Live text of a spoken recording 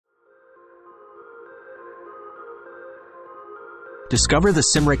Discover the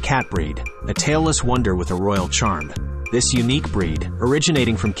Cymric cat breed, a tailless wonder with a royal charm. This unique breed,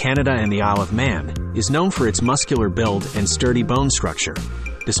 originating from Canada and the Isle of Man, is known for its muscular build and sturdy bone structure.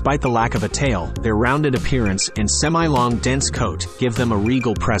 Despite the lack of a tail, their rounded appearance and semi-long, dense coat give them a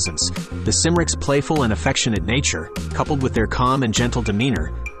regal presence. The Cymric's playful and affectionate nature, coupled with their calm and gentle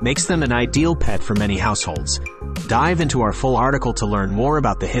demeanor, makes them an ideal pet for many households. Dive into our full article to learn more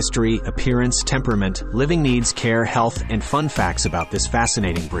about the history, appearance, temperament, living needs, care, health, and fun facts about this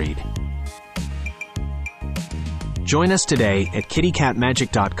fascinating breed. Join us today at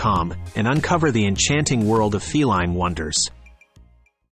kittycatmagic.com and uncover the enchanting world of feline wonders.